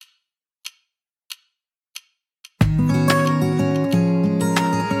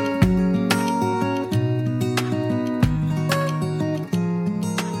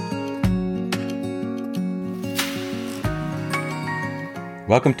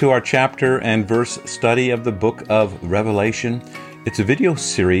Welcome to our chapter and verse study of the book of Revelation. It's a video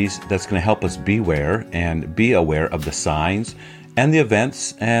series that's going to help us beware and be aware of the signs and the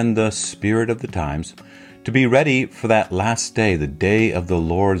events and the spirit of the times to be ready for that last day, the day of the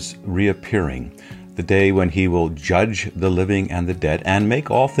Lord's reappearing, the day when he will judge the living and the dead and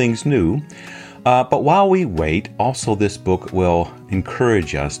make all things new. But while we wait, also this book will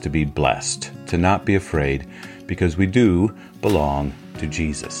encourage us to be blessed, to not be afraid, because we do belong to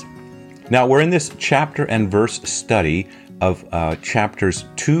Jesus. Now, we're in this chapter and verse study of chapters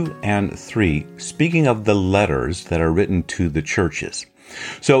 2 and 3, speaking of the letters that are written to the churches.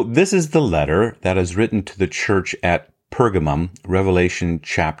 So this is the letter that is written to the church at Pergamum, Revelation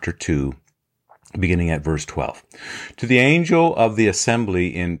chapter 2, beginning at verse 12. To the angel of the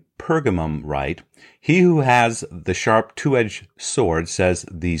assembly in Pergamum write, he who has the sharp two-edged sword says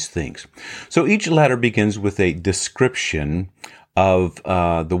these things. So each letter begins with a description of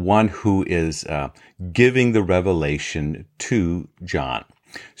the one who is giving the revelation to John.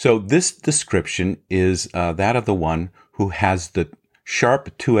 So this description is that of the one who has the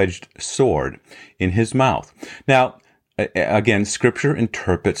sharp two-edged sword in his mouth. Now, again, Scripture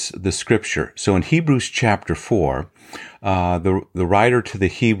interprets the Scripture. So in Hebrews chapter 4, the writer to the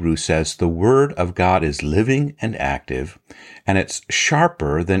Hebrews says, the Word of God is living and active, and it's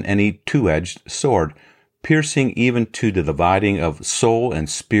sharper than any two-edged sword, piercing even to the dividing of soul and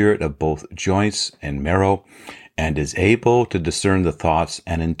spirit of both joints and marrow, and is able to discern the thoughts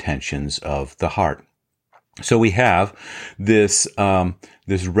and intentions of the heart. So we have this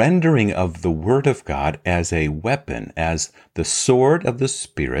rendering of the Word of God as a weapon, as the sword of the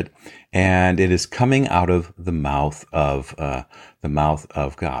Spirit, and it is coming out of the mouth of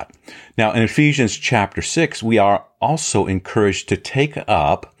God. Now, in Ephesians chapter 6, we are also encouraged to take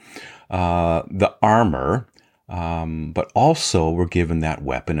up the armor, but also we're given that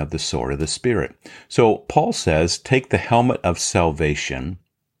weapon of the sword of the Spirit. So Paul says, take the helmet of salvation.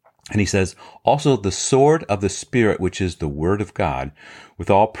 And he says, also the sword of the Spirit, which is the Word of God, with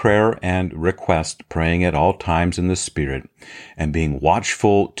all prayer and request, praying at all times in the Spirit, and being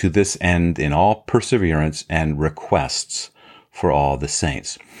watchful to this end in all perseverance and requests for all the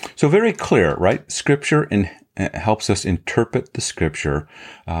saints. So very clear, right? Scripture helps us interpret the Scripture.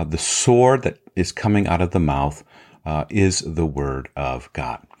 The sword that is coming out of the mouth is the Word of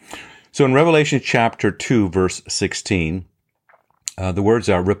God. So in Revelation chapter 2, verse 16, the words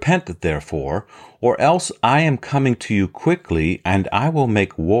are, repent therefore, or else I am coming to you quickly, and I will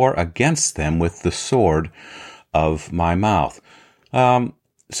make war against them with the sword of my mouth.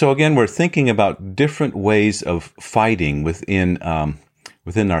 So again, we're thinking about different ways of fighting within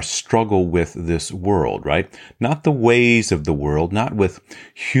our struggle with this world, right? Not the ways of the world, not with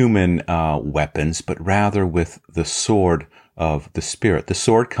human weapons, but rather with the sword of the Spirit, the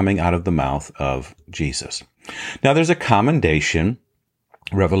sword coming out of the mouth of Jesus. Now, there's a commendation.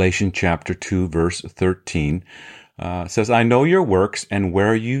 Revelation chapter 2, verse 13 says, I know your works and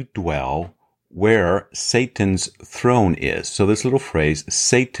where you dwell, where Satan's throne is. So this little phrase,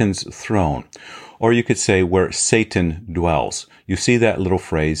 Satan's throne, or you could say where Satan dwells. You see that little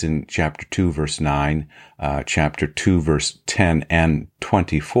phrase in chapter 2, verse 9, chapter 2, verse 10 and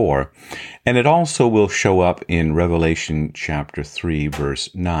 24. And it also will show up in Revelation chapter 3, verse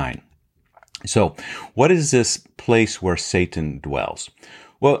 9. So what is this place where Satan dwells?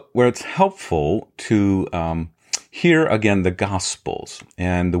 Well, where it's helpful to hear again the Gospels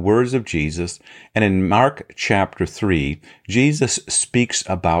and the words of Jesus. And in Mark chapter 3, Jesus speaks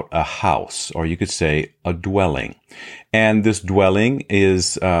about a house, or you could say a dwelling. And this dwelling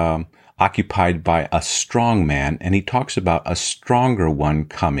is occupied by a strong man, and he talks about a stronger one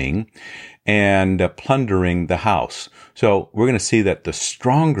coming and plundering the house. So we're going to see that the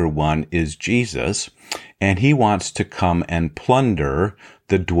stronger one is Jesus, and he wants to come and plunder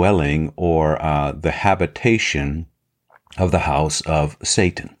the dwelling or the habitation of the house of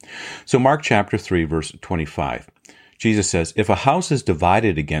Satan. So Mark chapter 3, verse 25. Jesus says, if a house is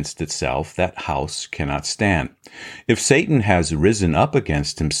divided against itself, that house cannot stand. If Satan has risen up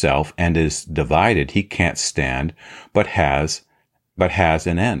against himself and is divided, he can't stand, but has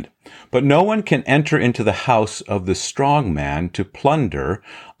an end. But no one can enter into the house of the strong man to plunder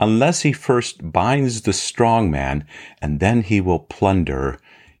unless he first binds the strong man, and then he will plunder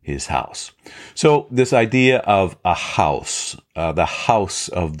his house. So this idea of a house, the house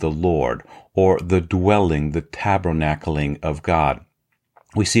of the Lord, or the dwelling, the tabernacling of God.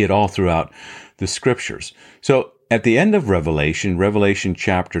 We see it all throughout the Scriptures. So at the end of Revelation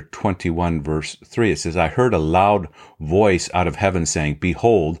chapter 21, verse 3, it says, I heard a loud voice out of heaven saying,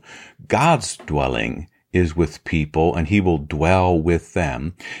 behold, God's dwelling is with people, and he will dwell with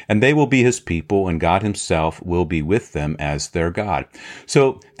them, and they will be his people, and God himself will be with them as their God.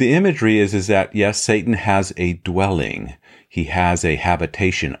 So the imagery is that, yes, Satan has a dwelling. He has a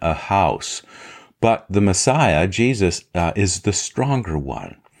habitation, a house. But the Messiah, Jesus, is the stronger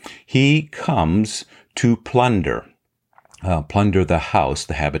one. He comes to plunder the house,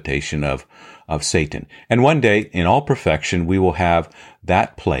 the habitation of Satan. And one day, in all perfection, we will have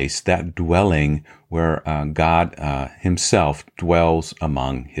that place, that dwelling where God himself dwells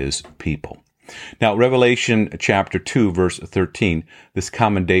among his people. Now, Revelation chapter 2, verse 13, this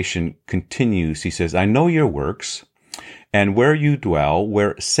commendation continues. He says, I know your works, and where you dwell,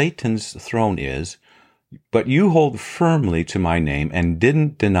 where Satan's throne is, but you hold firmly to my name and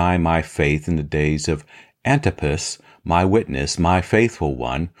didn't deny my faith in the days of Antipas, my witness, my faithful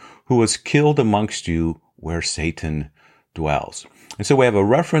one, who was killed amongst you where Satan dwells. And so we have a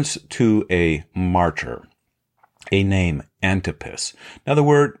reference to a martyr, a name, Antipas. Now, the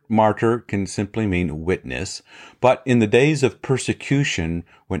word martyr can simply mean witness, but in the days of persecution,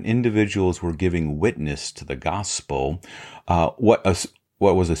 when individuals were giving witness to the gospel, what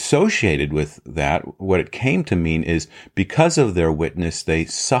was associated with that, what it came to mean is because of their witness, they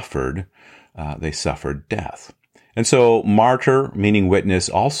suffered death. And so martyr, meaning witness,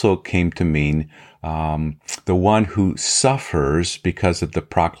 also came to mean the one who suffers because of the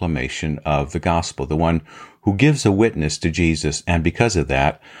proclamation of the gospel, the one who gives a witness to Jesus, and because of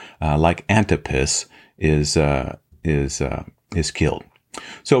that, like Antipas, is killed.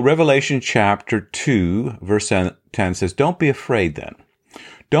 So Revelation chapter 2, verse 10 says, Don't be afraid then.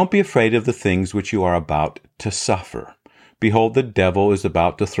 Don't be afraid of the things which you are about to suffer. Behold, the devil is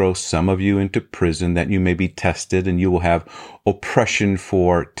about to throw some of you into prison that you may be tested, and you will have oppression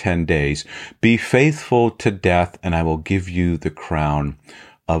for 10 days. Be faithful to death, and I will give you the crown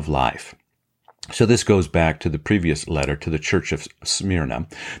of life. So this goes back to the previous letter to the church of Smyrna,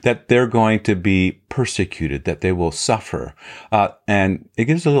 that they're going to be persecuted, that they will suffer. And it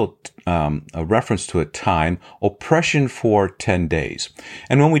gives a little a reference to a time, oppression for 10 days.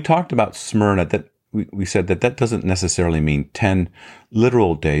 And when we talked about Smyrna, that we said that doesn't necessarily mean 10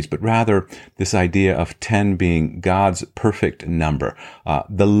 literal days, but rather this idea of 10 being God's perfect number,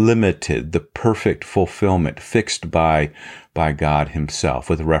 the limited, the perfect fulfillment fixed by God himself,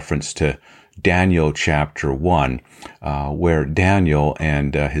 with reference to Daniel chapter 1, where Daniel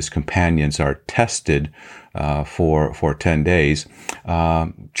and his companions are tested for 10 days,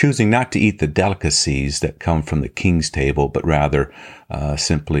 choosing not to eat the delicacies that come from the king's table, but rather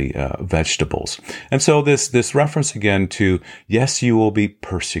simply vegetables. And so this reference again to, yes, you will be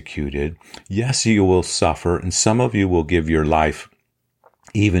persecuted, yes, you will suffer, and some of you will give your life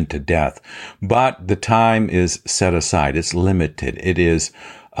even to death, but the time is set aside. It's limited. It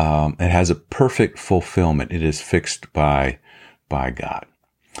has a perfect fulfillment. It is fixed by God.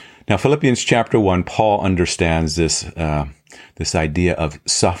 Now, Philippians chapter 1, Paul understands this idea of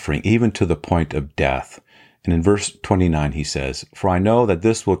suffering, even to the point of death. And in verse 29, he says, For I know that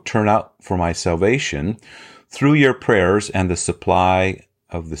this will turn out for my salvation through your prayers and the supply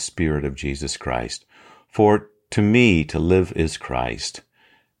of the Spirit of Jesus Christ. For to me to live is Christ,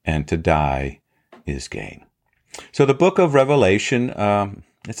 and to die is gain. So the book of Revelation,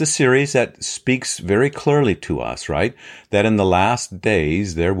 it's a series that speaks very clearly to us, right? That in the last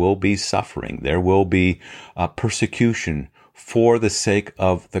days, there will be suffering. There will be persecution for the sake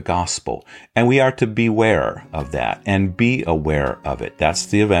of the gospel. And we are to beware of that and be aware of it. That's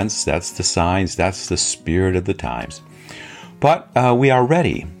the events, that's the signs, that's the spirit of the times. But we are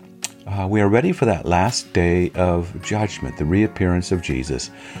ready. We are ready for that last day of judgment, the reappearance of Jesus.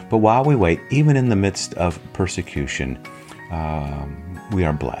 But while we wait, even in the midst of persecution, we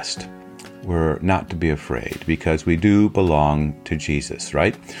are blessed. We're not to be afraid because we do belong to Jesus,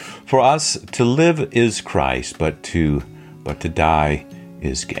 right? For us, to live is Christ, but to die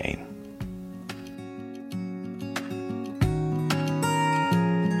is gain.